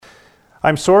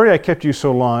I'm sorry I kept you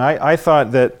so long. I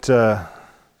thought that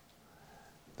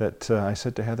I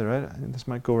said to Heather, this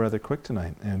might go rather quick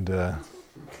tonight, and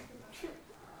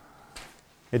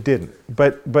it didn't.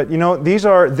 But you know,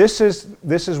 this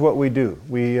is what we do.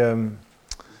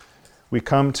 We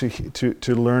come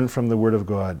to learn from the Word of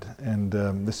God, and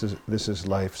this is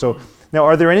life. So now,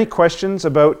 are there any questions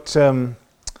about the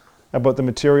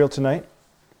material tonight?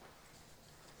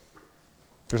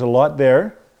 There's a lot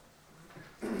there.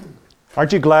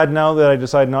 Aren't you glad now that I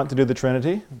decided not to do the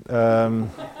Trinity? So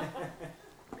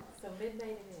midnight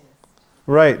it is.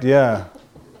 Right, yeah.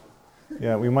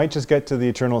 Yeah, we might just get to the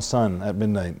eternal Son at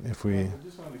midnight if we... I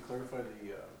just wanted to clarify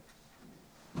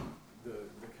the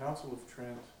Council of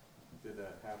Trent, did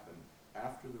that happen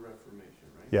after the Reformation,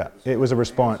 right? Yeah, it was a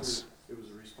response. It was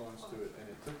a response to it, and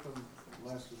it took them,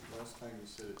 last time you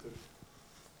said it took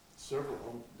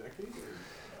several decades?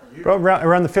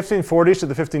 Around the 1540s to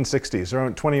the 1560s,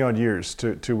 around 20-odd years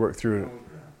to work through it.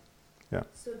 Yeah.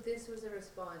 So this was a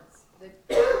response, the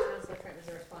Council of Trent was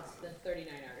a response to the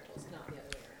 39 articles, not the other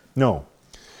way around? No.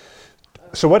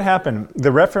 So what happened?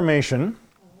 The Reformation,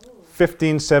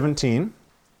 1517,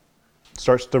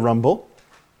 starts to rumble.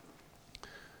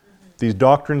 These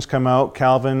doctrines come out.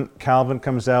 Calvin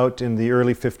comes out in the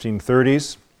early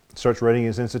 1530s, starts writing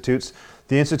his institutes.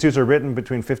 The institutes are written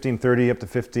between 1530 up to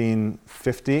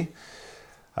 1550,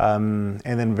 and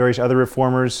then various other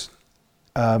reformers.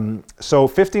 So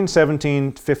 1517,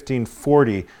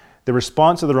 1540, the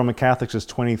response of the Roman Catholics is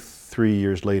 23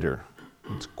 years later.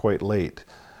 It's quite late.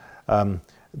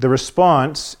 The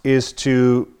response is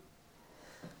to,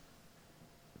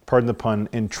 pardon the pun,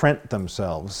 entrent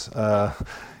themselves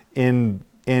in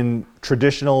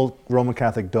traditional Roman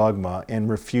Catholic dogma and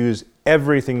refuse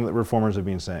everything that reformers have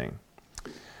been saying.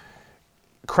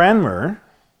 Cranmer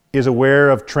is aware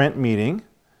of Trent meeting,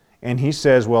 and he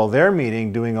says, well, their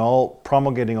meeting,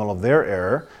 promulgating all of their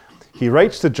error. He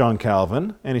writes to John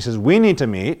Calvin, and he says, we need to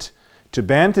meet to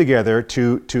band together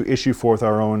to issue forth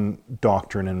our own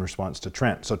doctrine in response to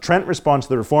Trent. So Trent responds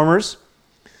to the reformers.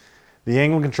 The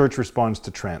Anglican Church responds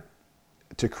to Trent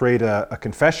to create a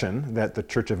confession that the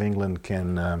Church of England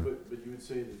can... But you would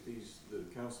say that the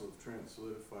Council of Trent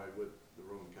solidified what the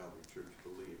Roman Catholic Church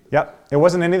believed. Yep, it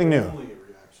wasn't anything new. Only a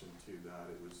reaction to that.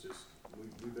 It was just,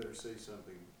 we better say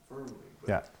something firmly. But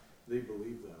yeah. They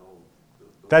believed that all.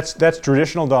 That's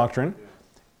traditional doctrine.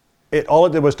 Yeah. All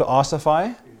it did was to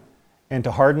ossify and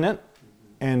to harden it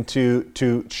and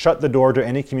to shut the door to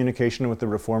any communication with the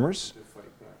reformers. To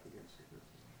fight back against it.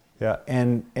 Yeah,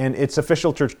 and it's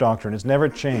official church doctrine. It's never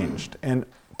changed. And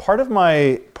part of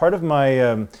my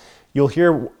you'll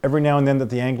hear every now and then that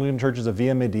the Anglican Church is a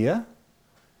via media.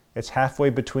 It's halfway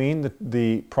between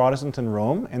the Protestant and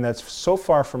Rome, and that's so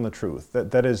far from the truth.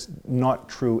 That is not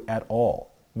true at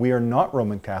all. We are not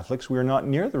Roman Catholics. We are not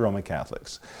near the Roman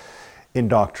Catholics in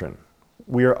doctrine.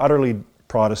 We are utterly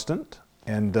Protestant,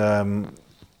 and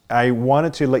I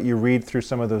wanted to let you read through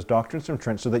some of those doctrines from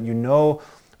Trent so that you know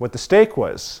what the stake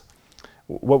was.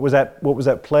 What was at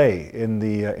play in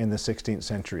the 16th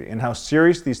century, and how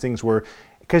serious these things were.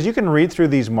 Because you can read through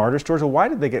these martyr stories. Well, what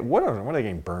are they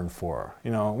getting burned for?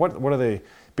 You know, what are they?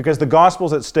 Because the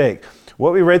gospel's at stake.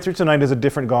 What we read through tonight is a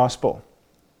different gospel.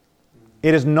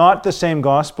 It is not the same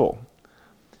gospel.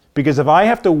 Because if I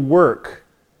have to work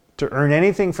to earn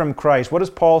anything from Christ, what does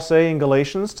Paul say in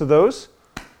Galatians to those?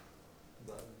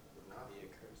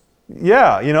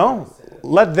 Yeah, you know,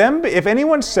 let them be. If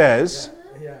anyone says...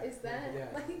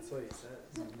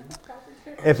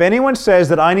 If anyone says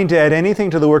that I need to add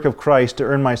anything to the work of Christ to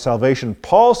earn my salvation,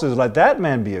 Paul says, let that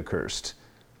man be accursed.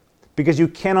 Because you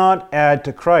cannot add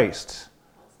to Christ.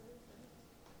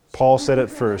 Paul said it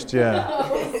first, yeah.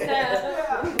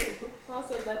 Paul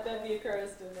said, let them be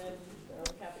accursed, and then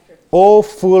Catholic Church. Oh,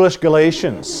 foolish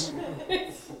Galatians.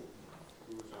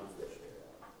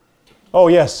 Oh,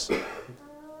 yes. I have a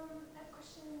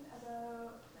question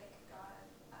about God,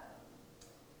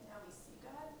 and how we see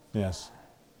God. Yes.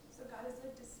 So God is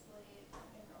displayed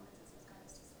in Romans. It says God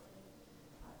is displayed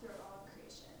throughout all of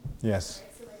creation. Yes.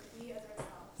 Right? So we as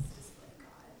ourselves display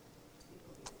God to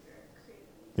people because we're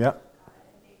created in Yeah. God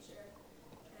and nature,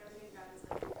 and everything God is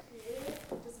created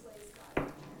displays God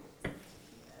in He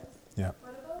is. Yeah.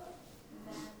 What about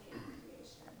man-made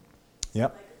creation?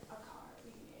 Yep. A car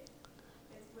we made.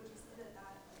 Would you say that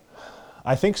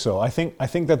I think so. I think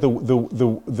that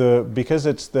the because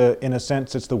it's in a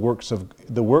sense it's the works of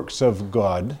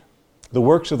God, the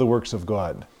works of the works of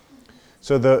God.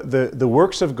 So the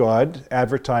works of God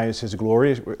advertise His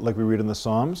glory, like we read in the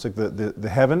Psalms. Like the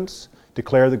heavens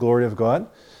declare the glory of God,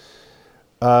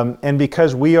 and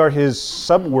because we are His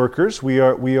sub-workers, we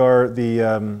are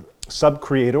the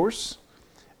sub-creators.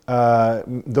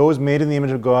 those made in the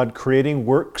image of God, creating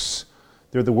works.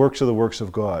 They're the works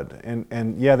of God.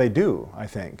 And yeah, they do, I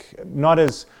think.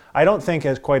 I don't think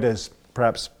as quite as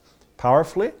perhaps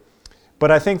powerfully,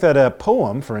 but I think that a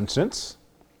poem, for instance,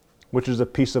 which is a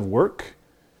piece of work,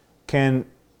 can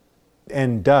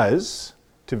and does,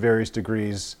 to various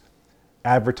degrees,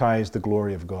 advertise the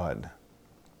glory of God.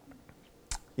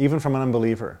 Even from an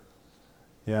unbeliever.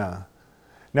 Yeah.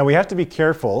 Now we have to be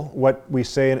careful what we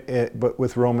say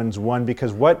with Romans 1,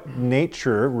 because what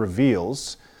nature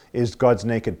reveals is God's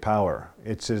naked power.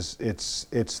 It's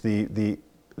the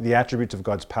attributes of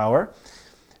God's power.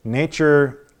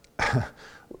 Nature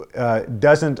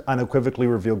doesn't unequivocally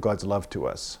reveal God's love to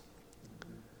us.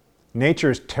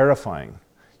 Nature is terrifying.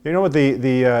 You know what the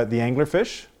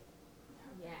anglerfish?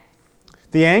 Yes.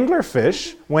 The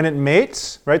anglerfish, when it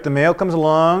mates, right? The male comes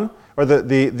along, or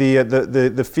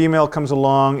the female comes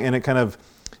along, and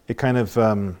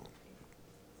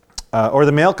or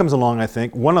the male comes along, I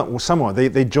think, someone,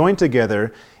 they join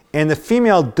together, and the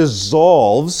female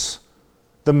dissolves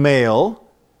the male,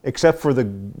 except for the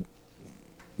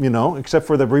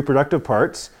reproductive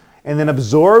parts, and then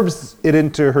absorbs it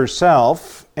into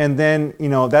herself, and then,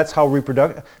 that's how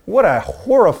what a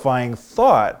horrifying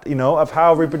thought, of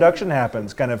how reproduction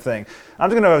happens, kind of thing. I'm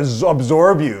just going to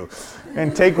absorb you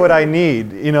and take what I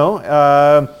need,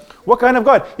 what kind of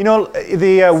God?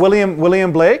 The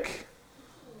William Blake,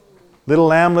 little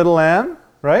lamb,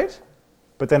 right?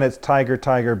 But then it's tiger,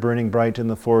 tiger, burning bright in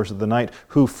the forest of the night,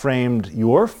 who framed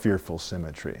your fearful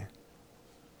symmetry?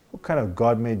 What kind of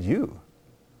God made you?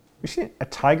 You see a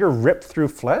tiger ripped through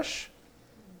flesh?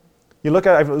 I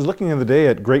was looking the other day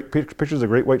at great pictures of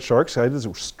great white sharks. I had this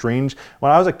strange.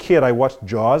 When I was a kid, I watched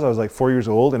Jaws. I was like 4 years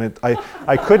old, and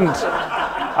I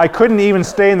couldn't even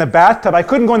stay in the bathtub. I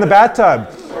couldn't go in the bathtub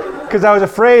because I was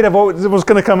afraid of what was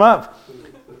going to come up.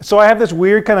 So I have this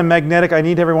weird kind of magnetic. I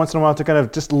need every once in a while to kind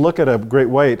of just look at a great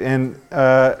white, and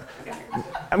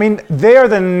they are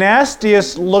the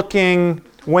nastiest looking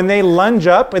when they lunge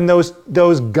up, and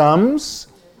those gums.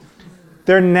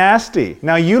 They're nasty.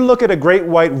 Now you look at a great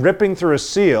white ripping through a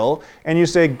seal and you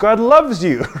say, God loves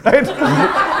you, right?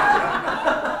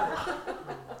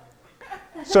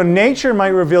 So nature might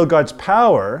reveal God's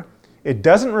power. It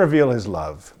doesn't reveal his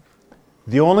love.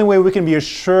 The only way we can be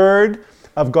assured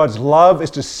of God's love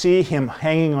is to see him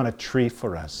hanging on a tree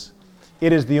for us.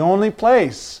 It is the only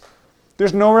place.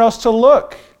 There's nowhere else to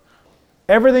look.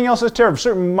 Everything else is terrible.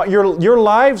 Your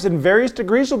lives in various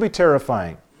degrees will be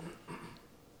terrifying.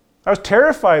 I was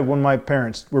terrified when my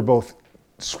parents were both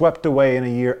swept away in a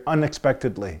year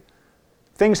unexpectedly.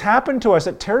 Things happen to us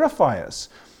that terrify us.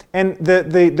 And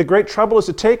the great trouble is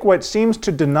to take what seems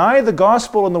to deny the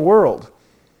gospel in the world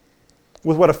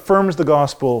with what affirms the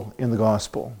gospel in the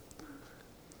gospel.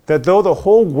 That though the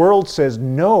whole world says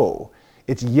no,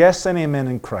 it's yes and amen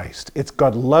in Christ. It's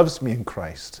God loves me in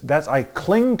Christ. I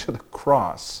cling to the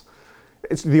cross.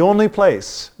 It's the only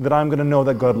place that I'm going to know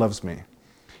that God loves me.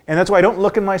 And that's why I don't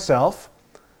look in myself.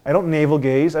 I don't navel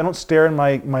gaze. I don't stare in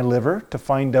my liver to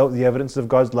find out the evidence of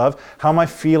God's love. How am I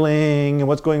feeling and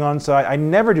what's going on inside? I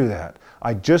never do that.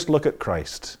 I just look at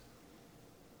Christ.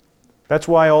 That's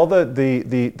why all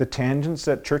the tangents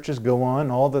that churches go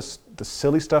on, all the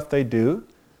silly stuff they do,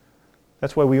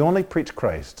 that's why we only preach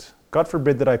Christ. God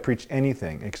forbid that I preach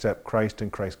anything except Christ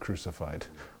and Christ crucified.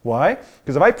 Why?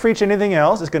 Because if I preach anything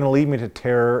else, it's going to lead me to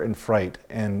terror and fright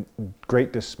and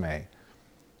great dismay.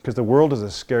 Because the world is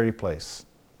a scary place.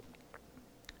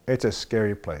 It's a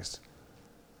scary place.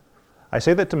 I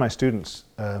say that to my students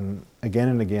again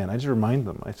and again. I just remind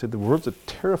them. I said the world's a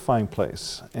terrifying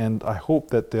place, and I hope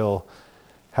that they'll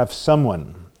have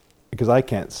someone, because I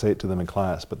can't say it to them in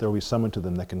class, but there will be someone to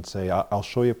them that can say, I'll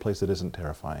show you a place that isn't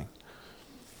terrifying.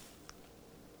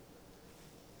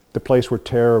 The place where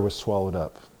terror was swallowed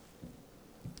up.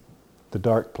 The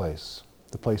dark place.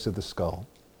 The place of the skull.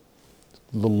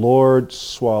 The Lord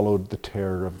swallowed the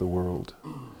terror of the world.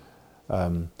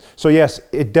 So yes,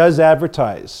 it does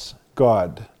advertise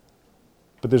God,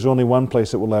 but there's only one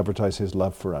place that will advertise his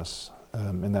love for us,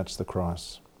 and that's the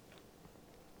cross.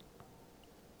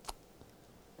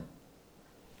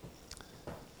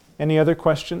 Any other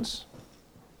questions?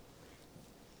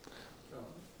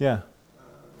 Yeah.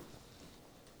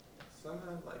 Some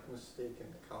have mistaken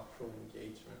cultural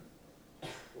engagement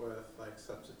with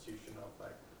substitution of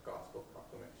gospel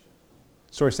proclamation.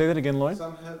 Sorry, say that again, Lloyd.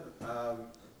 Some have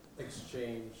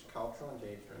exchanged cultural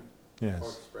engagement Yes. or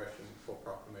expression for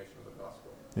proclamation of the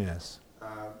gospel. Yes.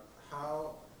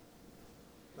 How,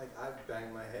 I've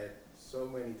banged my head so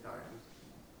many times.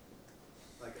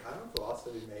 I'm a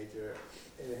philosophy major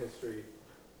in history,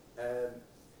 and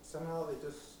somehow they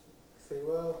just say,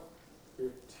 well, you're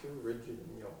too rigid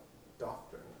in your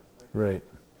doctrine. Like, Right.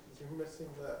 you're missing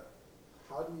that.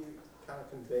 How do you kind of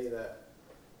convey that?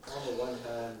 On the one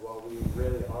hand, while we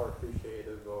really are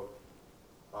appreciative of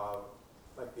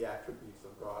like the attributes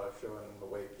of God, are shown in the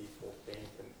way people paint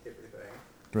and everything,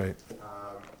 Right.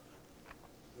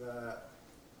 that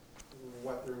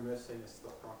what they're missing is the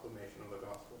proclamation of the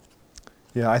gospel.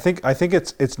 Yeah, I think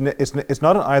it's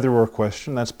not an either or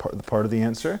question. That's part of the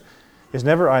answer. It's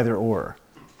never either or.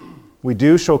 We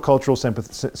do show cultural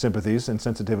sympathies and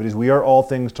sensitivities. We are all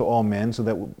things to all men, so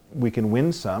that we can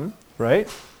win some, right?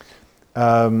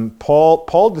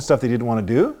 Paul did stuff that he didn't want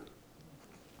to do.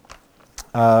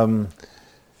 In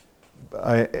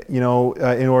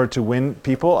order to win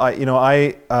people,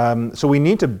 so we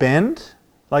need to bend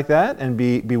like that and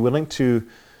be willing to,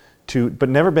 but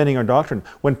never bending our doctrine.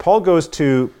 When Paul goes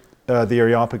to the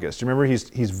Areopagus, remember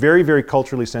he's very, very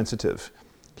culturally sensitive.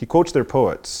 He quotes their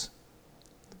poets.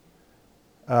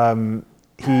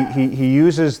 He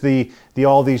uses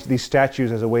all these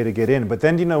statues as a way to get in. But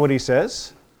then do you know what he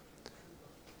says?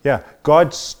 Yeah,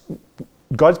 God's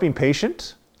been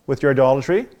patient with your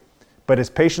idolatry, but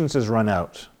his patience has run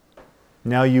out.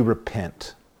 Now you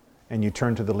repent and you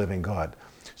turn to the living God.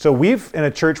 So in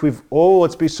a church,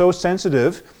 let's be so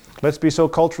sensitive. Let's be so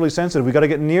culturally sensitive. We've got to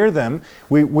get near them.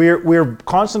 We're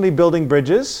constantly building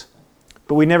bridges,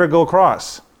 but we never go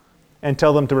across and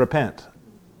tell them to repent.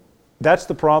 That's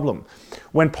the problem.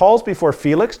 When Paul's before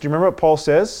Felix, do you remember what Paul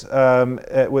says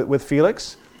with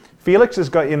Felix? Felix is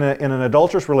got in an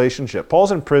adulterous relationship.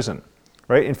 Paul's in prison,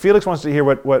 right? And Felix wants to hear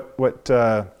what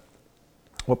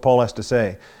Paul has to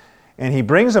say. And he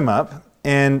brings him up,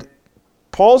 and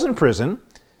Paul's in prison.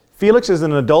 Felix is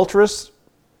in an adulterous,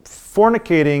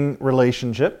 fornicating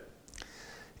relationship.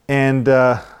 And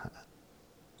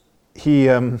he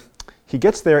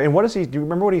gets there, and do you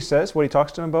remember what he says, what he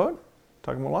talks to him about?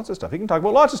 Talking about lots of stuff. He can talk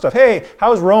about lots of stuff. Hey,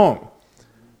 how's Rome?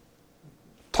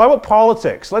 Talk about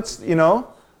politics. What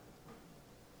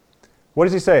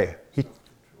does he say?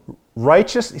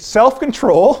 Righteous,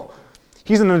 self-control.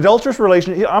 He's in an adulterous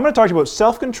relationship. I'm going to talk to you about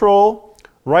self-control,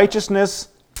 righteousness.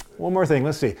 One more thing.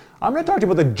 Let's see. I'm going to talk to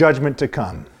you about the judgment to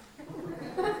come.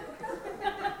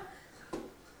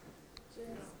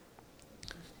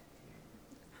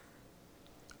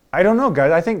 I don't know,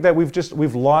 guys. I think that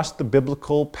we've lost the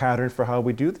biblical pattern for how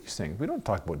we do these things. We don't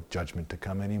talk about judgment to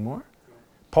come anymore.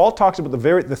 Paul talks about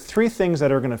the three things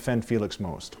that are going to offend Felix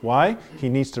most. Why? He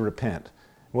needs to repent.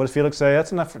 What does Felix say?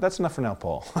 That's enough for now,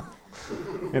 Paul.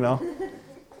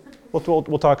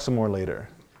 We'll talk some more later.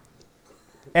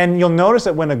 And you'll notice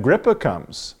that when Agrippa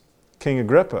comes, King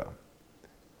Agrippa,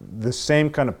 the same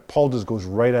kind of, Paul just goes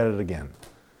right at it again.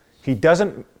 He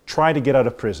doesn't try to get out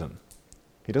of prison.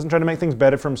 He doesn't try to make things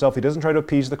better for himself. He doesn't try to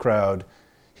appease the crowd.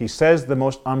 He says the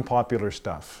most unpopular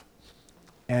stuff.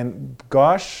 And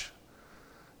gosh,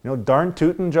 darn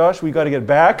tootin', Josh, we got to get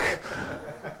back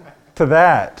to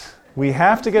that. We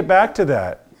have to get back to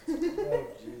that.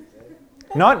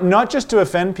 Not just to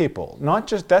offend people.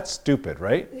 That's stupid,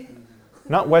 right?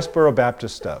 Not Westboro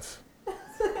Baptist stuff.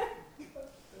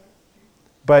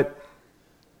 But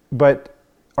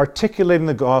articulating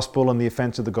the gospel and the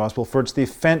offense of the gospel, for it's the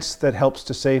offense that helps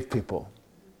to save people.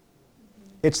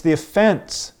 It's the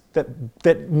offense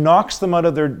that knocks them out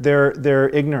of their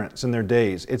ignorance and their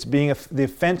days. It's the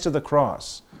offense of the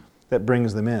cross that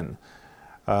brings them in.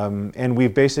 And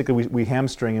we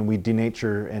hamstring and we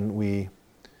denature and we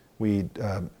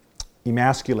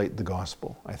emasculate the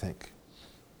gospel, I think.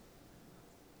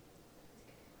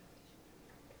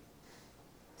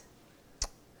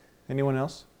 Anyone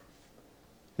else?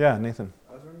 Yeah, Nathan.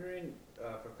 I was wondering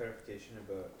for clarification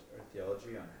about our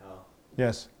theology on hell.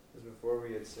 Yes. Because before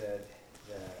we had said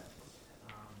that...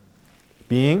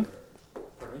 Being?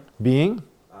 Pardon me? Being?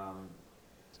 Huh?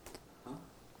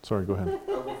 Sorry, go ahead.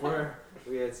 Before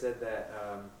we had said that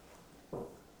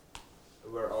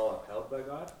we're all upheld by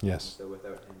God. Yes. So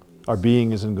without Him, Our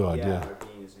being is in God, yeah. our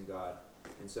being is in God.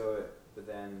 And so, but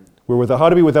then... How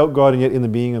to be without God and yet in the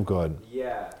being of God.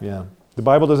 Yeah. Yeah. The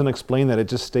Bible doesn't explain that, it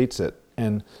just states it.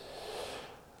 And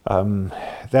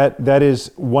that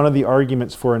is one of the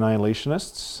arguments for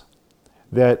annihilationists,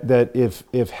 that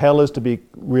if hell is to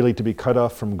be cut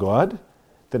off from God,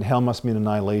 then hell must mean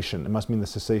annihilation. It must mean the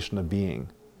cessation of being.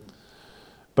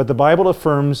 But the Bible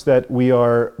affirms that we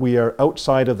are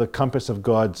outside of the compass of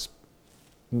God's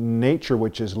nature,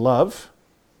 which is love.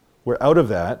 We're out of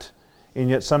that, and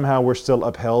yet somehow we're still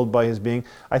upheld by His being.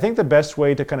 I think the best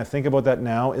way to kind of think about that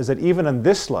now is that even in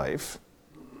this life,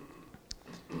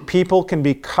 people can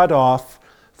be cut off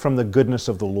from the goodness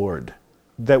of the Lord.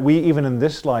 That we, even in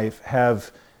this life, have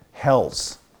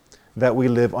hells that we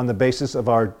live on the basis of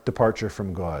our departure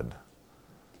from God.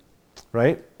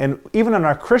 Right? And even in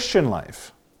our Christian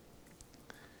life,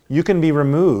 you can be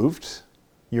removed,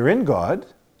 you're in God,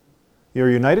 you're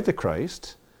united to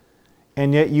Christ,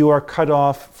 and yet you are cut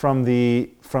off from the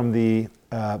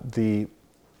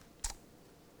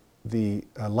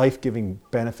life-giving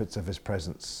benefits of his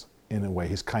presence in a way,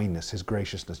 his kindness, his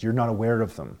graciousness. You're not aware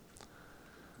of them.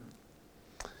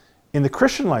 In the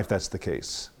Christian life, that's the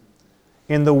case.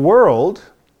 In the world,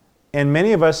 and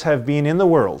many of us have been in the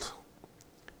world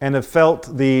and have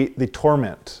felt the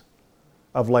torment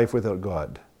of life without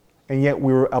God, and yet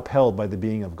we were upheld by the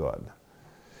being of God.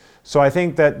 So I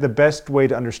think that the best way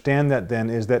to understand that then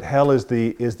is that hell is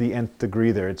the nth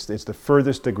degree there. It's the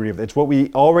furthest degree of it. It's what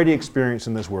we already experience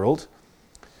in this world,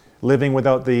 living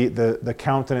without the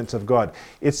countenance of God.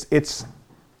 It's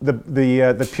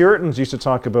the Puritans used to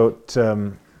talk about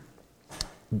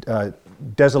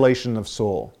desolation of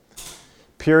soul.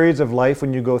 Periods of life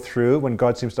when you go through when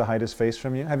God seems to hide his face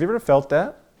from you. Have you ever felt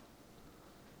that?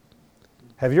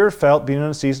 Have you ever felt being in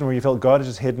a season where you felt God has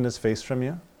just hidden his face from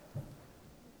you?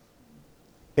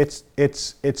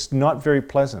 It's not very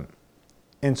pleasant.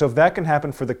 And so if that can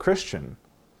happen for the Christian,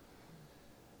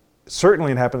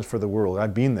 certainly it happens for the world.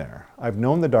 I've been there. I've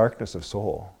known the darkness of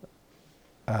soul.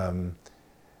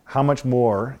 How much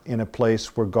more in a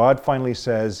place where God finally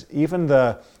says,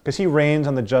 because he reigns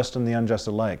on the just and the unjust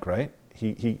alike, right?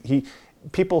 He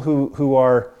people who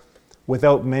are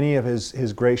without many of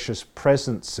his gracious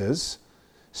presences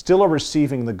still are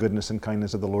receiving the goodness and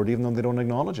kindness of the Lord, even though they don't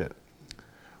acknowledge it.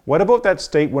 What about that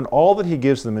state when all that he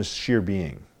gives them is sheer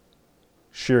being,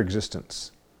 sheer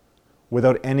existence,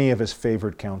 without any of his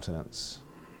favored countenance?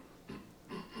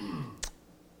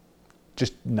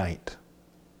 Just night.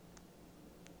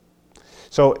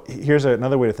 So here's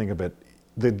another way to think of it.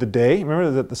 The day,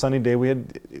 remember the sunny day we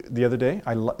had the other day?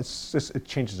 It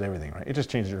changes everything, right? It just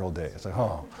changes your whole day. It's like,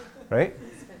 oh, right?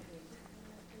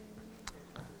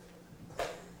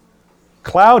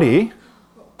 Cloudy,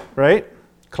 right?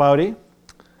 Cloudy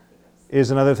is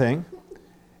another thing.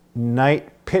 Night,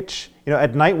 pitch.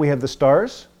 At night we have the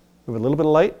stars. We have a little bit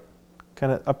of light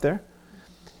kind of up there.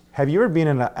 Have you ever been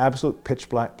in an absolute pitch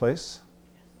black place?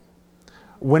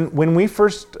 When we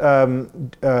first,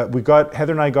 Heather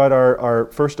and I got our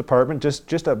first apartment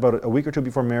just about a week or two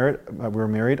before we were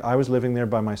married. I was living there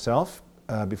by myself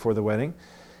before the wedding.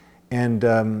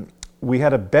 And we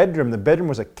had a bedroom. The bedroom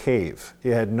was a cave.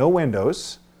 It had no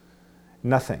windows,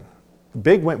 nothing.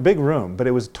 Big room, but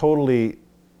it was totally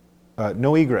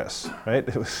no egress, right?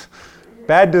 It was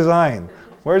bad design.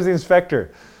 Where's the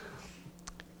inspector?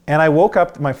 And I woke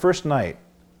up my first night,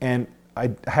 and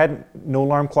I had no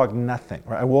alarm clock, nothing.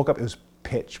 Right? I woke up, it was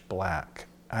pitch black.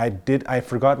 I had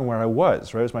forgotten where I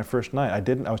was, right? It was my first night. I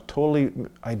didn't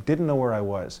know where I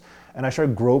was. And I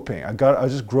started groping. I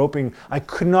was just groping. I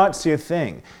could not see a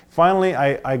thing. Finally,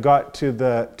 I got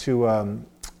to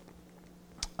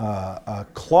a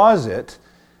closet,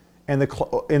 and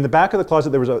in the back of the closet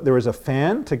there was a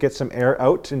fan to get some air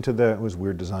out into it was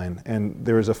weird design, and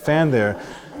there was a fan there.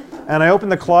 And I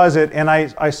opened the closet, and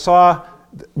I saw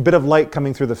a bit of light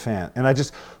coming through the fan, and I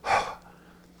just,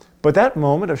 but that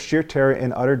moment of sheer terror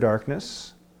in utter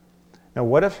darkness. Now,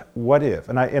 what if,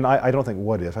 and I don't think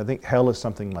what if, I think hell is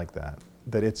something like that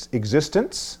it's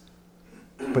existence,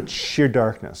 but sheer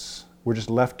darkness. We're just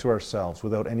left to ourselves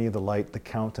without any of the light, the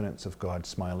countenance of God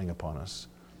smiling upon us.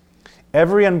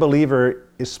 Every unbeliever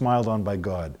is smiled on by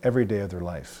God every day of their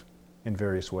life in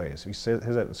various ways. He says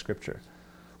that in Scripture.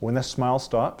 When the smile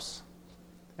stops,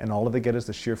 and all of they get is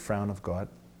the sheer frown of God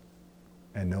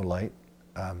and no light,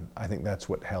 I think that's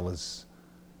what hell is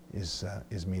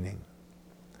meaning.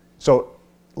 So,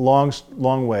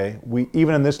 long way.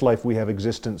 Even in this life, we have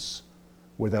existence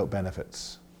without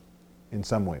benefits, in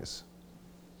some ways,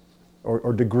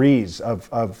 or degrees of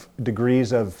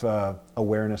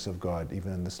awareness of God,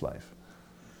 even in this life.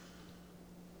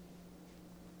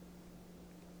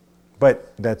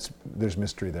 But there's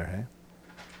mystery there, hey?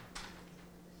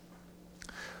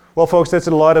 Well, folks,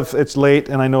 it's late,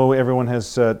 and I know everyone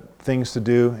has things to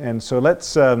do, and so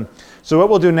so what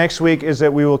we'll do next week is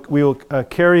that we will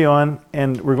carry on,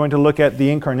 and we're going to look at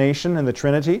the Incarnation and the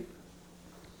Trinity,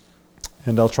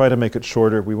 and I'll try to make it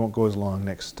shorter. We won't go as long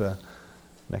next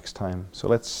time. So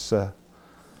let's,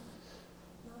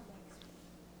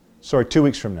 2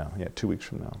 weeks from now. Yeah, 2 weeks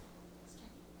from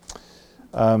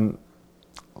now.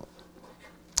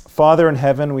 Father in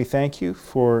heaven, we thank you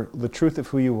for the truth of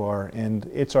who you are, and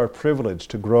it's our privilege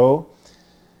to grow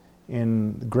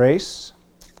in grace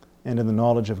and in the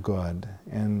knowledge of God,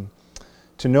 and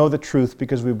to know the truth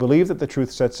because we believe that the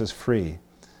truth sets us free.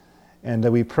 And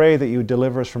we pray that you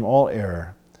deliver us from all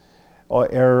error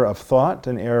of thought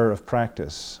and error of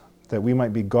practice, that we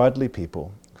might be godly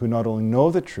people who not only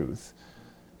know the truth,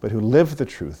 but who live the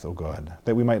truth, O God,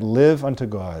 that we might live unto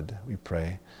God, we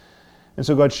pray. And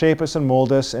so, God, shape us and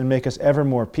mold us and make us ever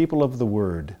more people of the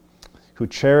Word, who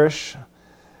cherish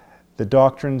the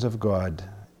doctrines of God,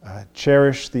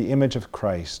 cherish the image of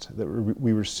Christ that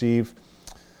we receive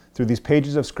through these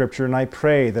pages of Scripture. And I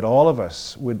pray that all of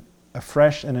us would,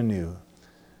 afresh and anew,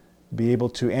 be able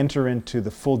to enter into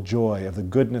the full joy of the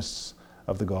goodness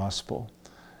of the gospel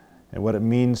and what it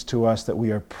means to us that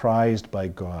we are prized by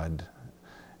God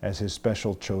as His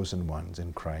special chosen ones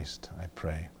in Christ, I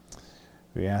pray.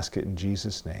 We ask it in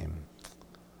Jesus' name.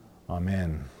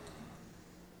 Amen.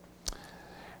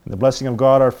 And the blessing of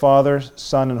God, our Father,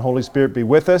 Son, and Holy Spirit be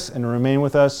with us and remain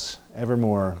with us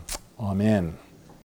evermore. Amen.